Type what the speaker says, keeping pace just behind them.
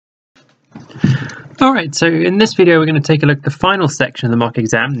Alright, so in this video we're going to take a look at the final section of the mock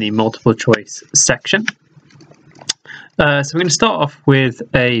exam, the multiple choice section. So we're going to start off with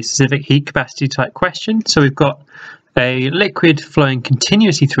a specific heat capacity type question. So we've got a liquid flowing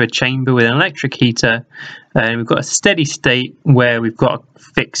continuously through a chamber with an electric heater, and we've got a steady state where we've got a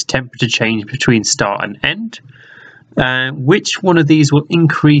fixed temperature change between start and end. Which one of these will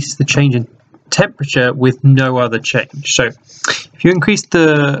increase the change in temperature with no other change? So if you increase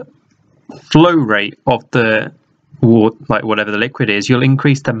the flow rate of the water, like whatever the liquid is, you'll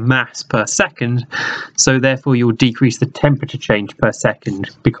increase the mass per second, so therefore you'll decrease the temperature change per second,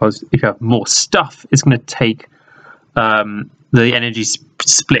 because if you have more stuff, it's going to take the energy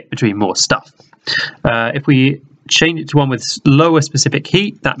split between more stuff. If we change it to one with lower specific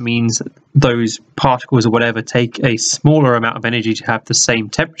heat, that means those particles or whatever take a smaller amount of energy to have the same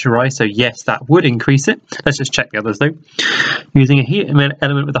temperature rise, so yes, that would increase it. Let's just check the others though. Using a heat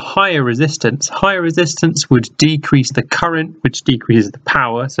element with a higher resistance would decrease the current, which decreases the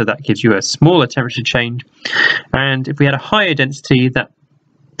power, so that gives you a smaller temperature change. And if we had a higher density, that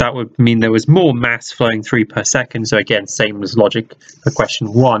would mean there was more mass flowing through per second. So again, same as logic for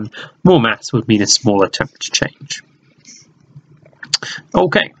question 1, more mass would mean a smaller temperature change.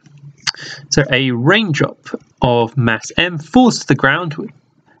 Okay, so a raindrop of mass m falls to the ground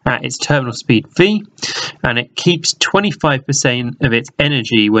at its terminal speed v, and it keeps 25% of its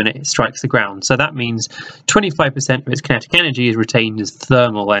energy when it strikes the ground. So that means 25% of its kinetic energy is retained as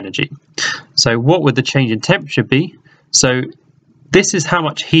thermal energy. So what would the change in temperature be? So this is how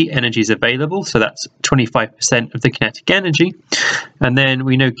much heat energy is available, so that's 25% of the kinetic energy. And then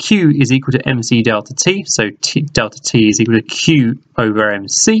we know Q is equal to mc delta T, so delta T is equal to Q over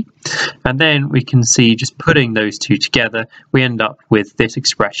mc. And then we can see, just putting those two together, we end up with this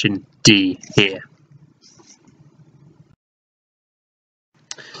expression D here.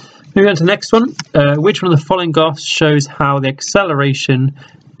 Moving on to the next one. Which one of the following graphs shows how the acceleration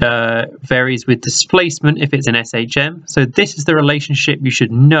varies with displacement if it's an SHM? So this is the relationship you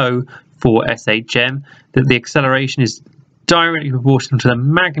should know for SHM, that the acceleration is directly proportional to the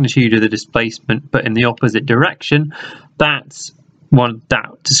magnitude of the displacement, but in the opposite direction. That's one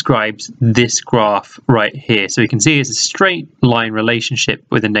that describes this graph right here. So you can see it's a straight line relationship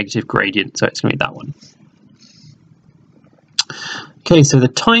with a negative gradient, so it's going to be that one. Okay, so the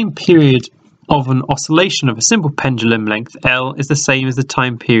time period of an oscillation of a simple pendulum length L is the same as the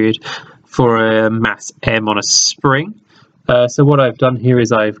time period for a mass m on a spring. So what I've done here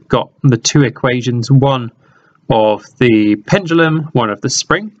is I've got the two equations, one of the pendulum, one of the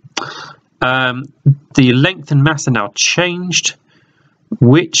spring. The length and mass are now changed.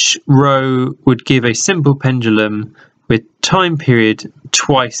 Which row would give a simple pendulum with time period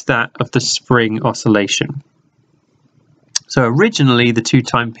twice that of the spring oscillation? So originally the two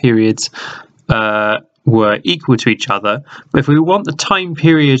time periods were equal to each other, but if we want the time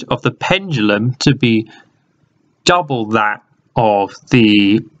period of the pendulum to be double that of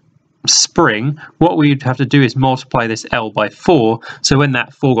the spring, what we'd have to do is multiply this L by 4, so when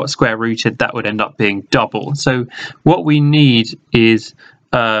that 4 got square rooted, that would end up being double. So what we need is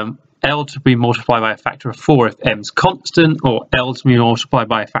L to be multiplied by a factor of 4 if m's constant, or L to be multiplied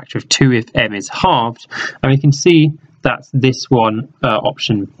by a factor of 2 if m is halved, and we can see that's this one,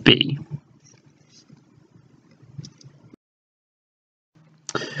 option B.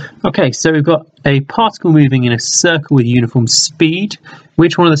 Okay, so we've got a particle moving in a circle with uniform speed.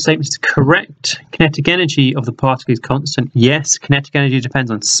 Which one of the statements is correct? Kinetic energy of the particle is constant. Yes, kinetic energy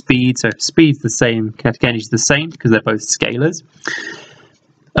depends on speed, so if speed's the same, kinetic energy is the same because they're both scalars.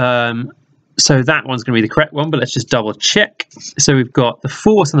 So that one's going to be the correct one, but let's just double check. So we've got the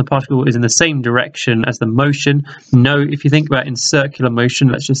force on the particle is in the same direction as the motion. No, if you think about in circular motion,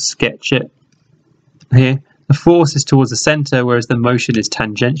 let's just sketch it here. The force is towards the center, whereas the motion is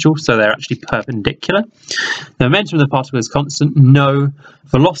tangential, so they're actually perpendicular. The momentum of the particle is constant. No,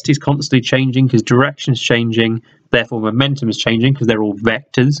 velocity is constantly changing because direction is changing, therefore momentum is changing because they're all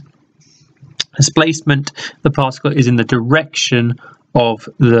vectors. Displacement, the particle is in the direction of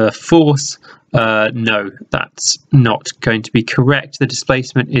the force. No, that's not going to be correct. The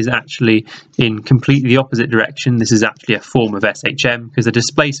displacement is actually in completely the opposite direction. This is actually a form of SHM because the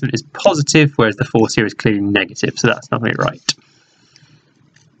displacement is positive, whereas the force here is clearly negative, so that's not going to be right.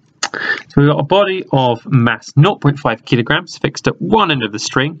 So we've got a body of mass 0.5 kilograms fixed at one end of the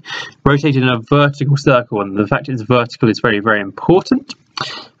string, rotated in a vertical circle, and the fact it's vertical is very, very important.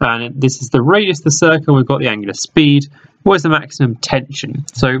 And this is the radius of the circle, we've got the angular speed. What is the maximum tension?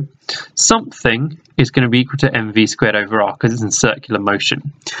 So something is going to be equal to mv squared over r because it's in circular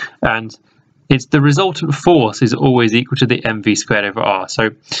motion. And it's the resultant force is always equal to the mv squared over r.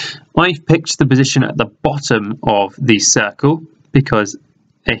 So I've picked the position at the bottom of the circle because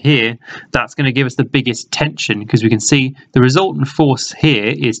here that's going to give us the biggest tension, because we can see the resultant force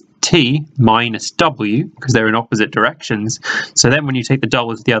here is T minus W because they're in opposite directions. So then when you take the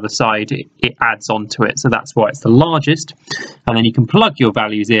double to the other side, it adds on to it. So that's why it's the largest. And then you can plug your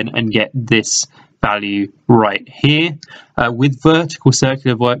values in and get this value right here. With vertical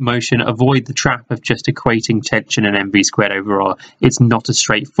circular motion, avoid the trap of just equating tension and mv squared over r. It's not as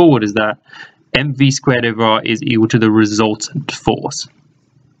straightforward as that. Mv squared over r is equal to the resultant force.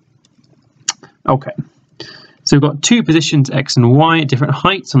 Okay, so we've got two positions x and y at different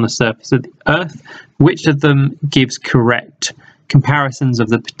heights on the surface of the Earth. Which of them gives correct comparisons of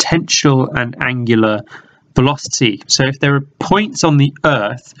the potential and angular velocity? So if there are points on the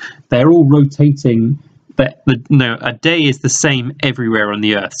Earth, they're all rotating, but a day is the same everywhere on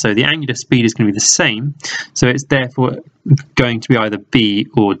the Earth. So the angular speed is going to be the same. So it's therefore going to be either B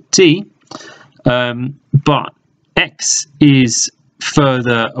or D. But x is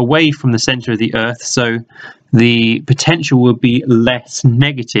further away from the center of the Earth, so the potential will be less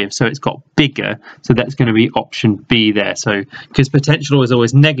negative, so it's got bigger, so that's going to be option B there. So because potential is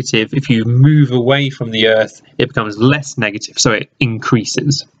always negative, if you move away from the Earth it becomes less negative, so it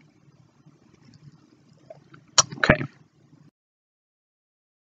increases.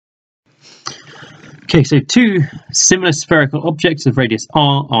 Okay, so two similar spherical objects of radius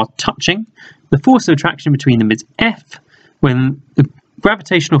r are touching. The force of attraction between them is F. When the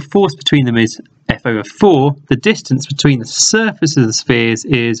gravitational force between them is F over 4, the distance between the surfaces of the spheres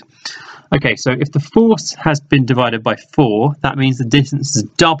is... Okay, so if the force has been divided by 4, that means the distance is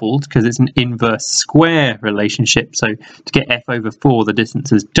doubled because it's an inverse square relationship. So to get F over 4, the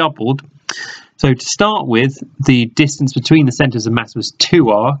distance is doubled. So to start with, the distance between the centres of mass was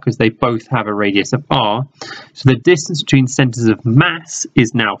 2r because they both have a radius of r. So the distance between centres of mass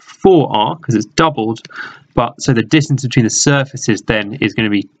is now 4r because it's doubled. But so the distance between the surfaces then is going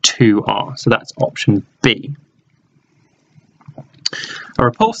to be 2r. So that's option B. A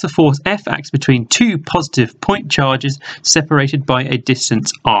repulsive force F acts between two positive point charges separated by a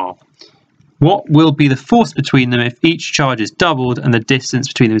distance r. What will be the force between them if each charge is doubled and the distance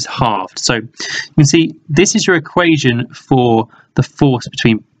between them is halved? So you can see this is your equation for the force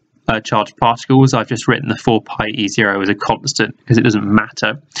between charged particles. I've just written the 4 pi E0 as a constant because it doesn't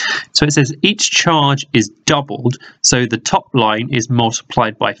matter. So it says each charge is doubled, so the top line is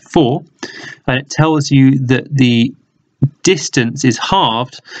multiplied by 4, and it tells you that the distance is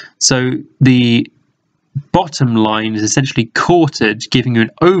halved, so the bottom line is essentially quartered, giving you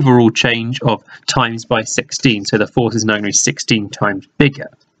an overall change of times by 16. So the force is now going to be 16 times bigger.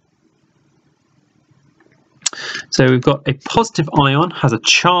 So we've got a positive ion has a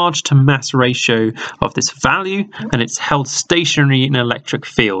charge to mass ratio of this value, and it's held stationary in an electric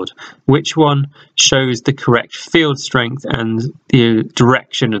field. Which one shows the correct field strength and the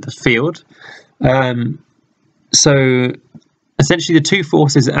direction of the field? So essentially the two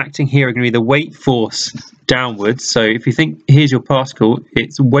forces acting here are going to be the weight force downwards. So if you think here's your particle,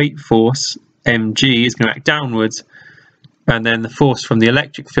 its weight force mg is going to act downwards, and then the force from the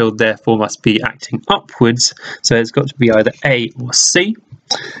electric field therefore must be acting upwards, so it's got to be either A or C.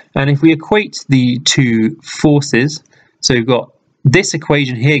 And if we equate the two forces, so we've got this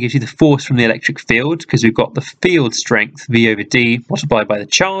equation here gives you the force from the electric field because we've got the field strength V over D multiplied by the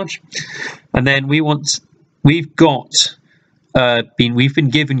charge, and then we've been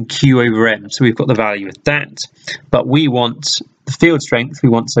given Q over M, so we've got the value of that, but we want the field strength, we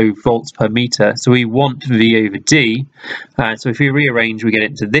want so volts per meter, so we want V over D. So if we rearrange, we get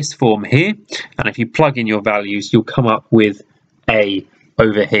it into this form here, and if you plug in your values, you'll come up with A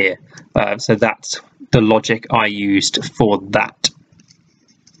over here. So that's the logic I used for that.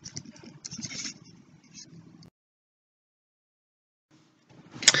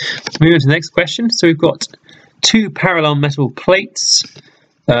 Moving on to the next question. So we've got two parallel metal plates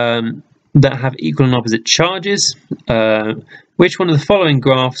that have equal and opposite charges. Which one of the following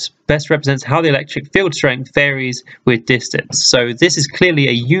graphs best represents how the electric field strength varies with distance? So this is clearly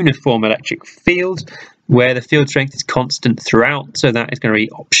a uniform electric field where the field strength is constant throughout, so that is going to be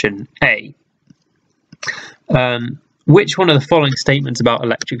option A. Which one of the following statements about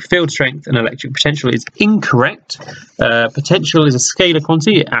electric field strength and electric potential is incorrect? Potential is a scalar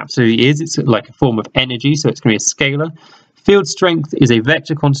quantity. It absolutely is. It's like a form of energy, so it's going to be a scalar. Field strength is a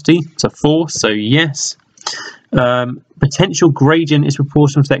vector quantity. It's a force, so yes. Potential gradient is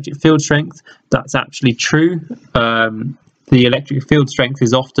proportional to electric field strength. That's actually true. The electric field strength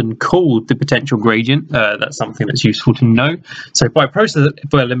is often called the potential gradient. That's something that's useful to know. So by process of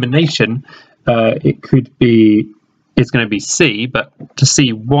elimination, it could be, it's going to be C, but to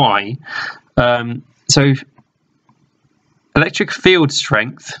see why. So electric field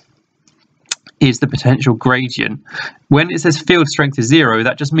strength is the potential gradient. When it says field strength is 0,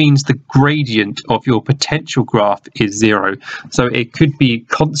 that just means the gradient of your potential graph is 0. So it could be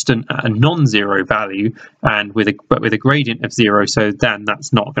constant at a non-zero value, and with a gradient of 0. So then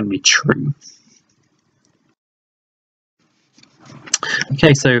that's not going to be true.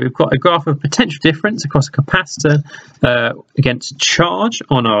 Okay, so we've got a graph of potential difference across a capacitor against charge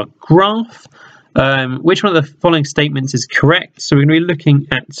on our graph. Which one of the following statements is correct? So we're going to be looking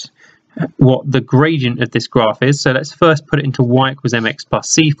at what the gradient of this graph is. So let's first put it into y equals mx plus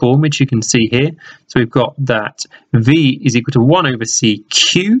c form, which you can see here. So we've got that v is equal to 1 over c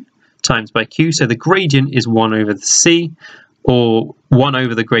q times by q. So the gradient is 1 over the c, or 1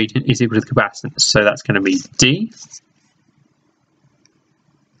 over the gradient is equal to the capacitance. So that's going to be d.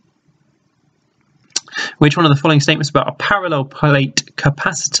 Which one of the following statements about a parallel plate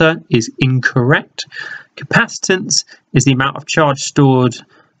capacitor is incorrect? Capacitance is the amount of charge stored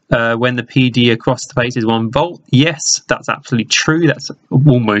when the PD across the plate is 1 volt. Yes, that's absolutely true. That's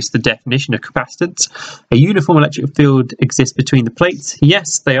almost the definition of capacitance. A uniform electric field exists between the plates.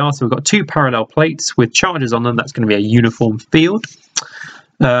 Yes, they are. So we've got two parallel plates with charges on them. That's going to be a uniform field.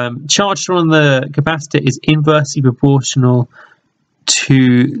 Charge stored on the capacitor is inversely proportional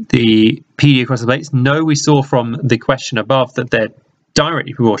to the PD across the plates. No, we saw from the question above that they're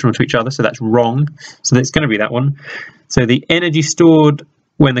directly proportional to each other, so that's wrong. So it's going to be that one. So the energy stored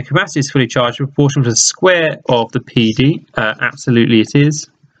when the capacitor is fully charged is proportional to the square of the PD. Absolutely it is.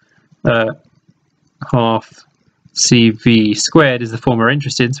 Half CV squared is the form we're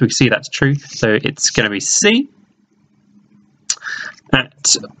interested in, so we can see that's true. So it's going to be C.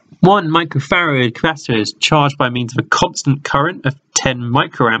 At 1 microfarad capacitor is charged by means of a constant current of 10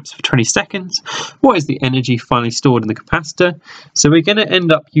 microamps for 20 seconds. What is the energy finally stored in the capacitor? So we're going to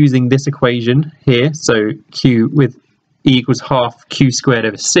end up using this equation here. So Q with E equals half Q squared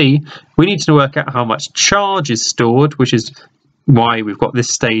over C. We need to work out how much charge is stored, which is why we've got this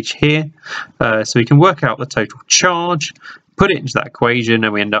stage here. So we can work out the total charge, put it into that equation,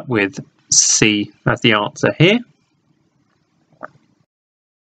 and we end up with C as the answer here.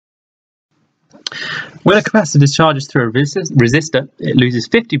 When a capacitor discharges through a resistor, it loses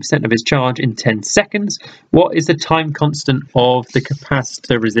 50% of its charge in 10 seconds. What is the time constant of the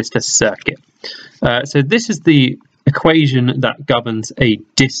capacitor resistor circuit? So this is the equation that governs a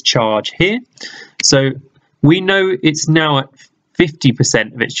discharge here. So we know it's now at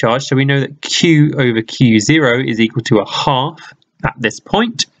 50% of its charge, so we know that Q over Q0 is equal to a half at this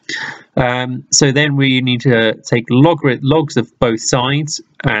point. So then we need to take logs of both sides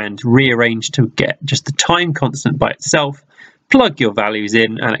and rearrange to get just the time constant by itself. Plug your values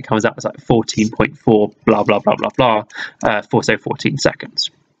in and it comes out as like 14.4 blah blah blah blah blah for so 14 seconds.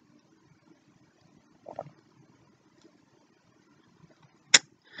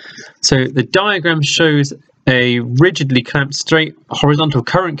 So the diagram shows a rigidly clamped straight horizontal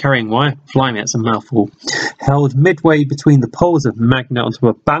current carrying wire, blimey, that's a mouthful, held midway between the poles of magnet onto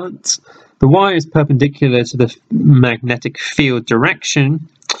a balance. The wire is perpendicular to the magnetic field direction.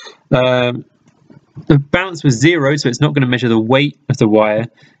 The balance was 0, so it's not going to measure the weight of the wire,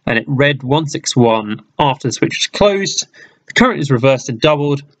 and it read 161 after the switch was closed. The current is reversed and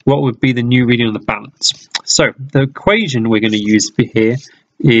doubled. What would be the new reading on the balance? So the equation we're going to use here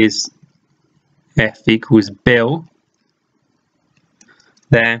is F equals Bill.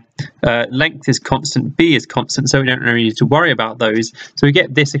 There. Length is constant, B is constant, so we don't really need to worry about those. So we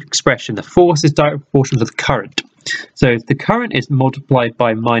get this expression. The force is directly proportional to the current. So if the current is multiplied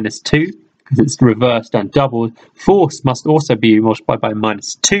by -2, because it's reversed and doubled, force must also be multiplied by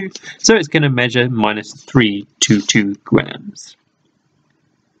 -2, so it's going to measure -322 grams.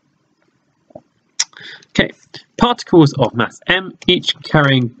 Okay, particles of mass m, each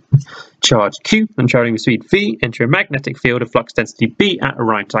carrying charge q and travelling with speed v, enter a magnetic field of flux density b at a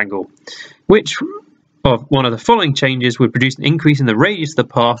right angle. Which of one of the following changes would produce an increase in the radius of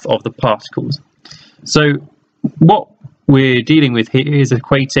the path of the particles? So what we're dealing with here is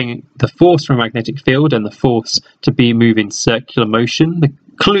equating the force from a magnetic field and the force to be moving in circular motion. The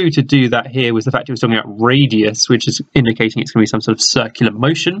clue to do that here was the fact it was talking about radius, which is indicating it's going to be some sort of circular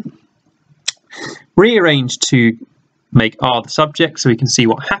motion. Rearrange to make R the subject so we can see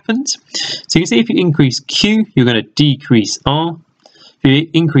what happens. So you can see if you increase Q, you're going to decrease R. If you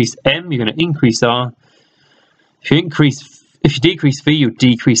increase M, you're going to increase R. If you decrease V, you'll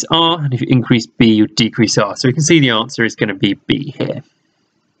decrease R, and if you increase B, you'll decrease R. So we can see the answer is going to be B here.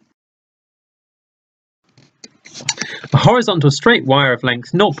 A horizontal straight wire of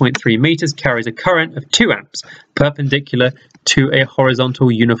length 0.3 meters carries a current of 2 amps perpendicular to a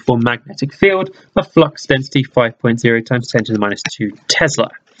horizontal uniform magnetic field of flux density 5.0 times 10 to the minus 2 Tesla.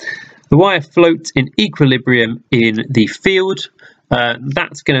 The wire floats in equilibrium in the field.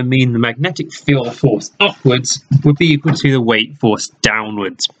 That's going to mean the magnetic field force upwards would be equal to the weight force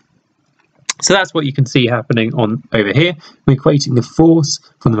downwards. So that's what you can see happening on over here. We're equating the force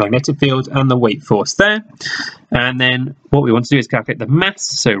from the magnetic field and the weight force there. And then what we want to do is calculate the mass.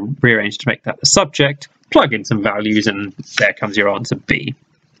 So rearrange to make that the subject, plug in some values, and there comes your answer B.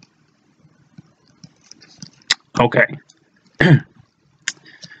 Okay.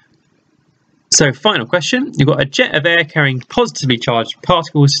 So final question, you've got a jet of air carrying positively charged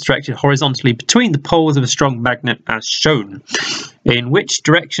particles directed horizontally between the poles of a strong magnet as shown. In which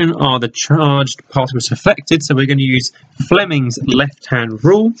direction are the charged particles reflected? So we're going to use Fleming's left-hand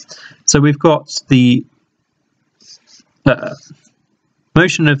rule. So we've got the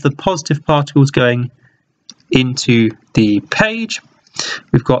motion of the positive particles going into the page.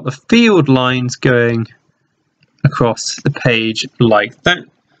 We've got the field lines going across the page like that.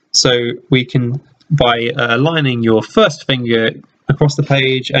 So we can, by aligning your first finger across the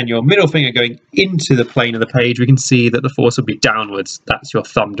page and your middle finger going into the plane of the page, we can see that the force will be downwards. That's your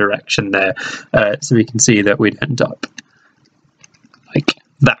thumb direction there. So we can see that we'd end up like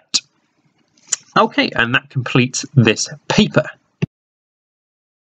that. Okay, and that completes this paper.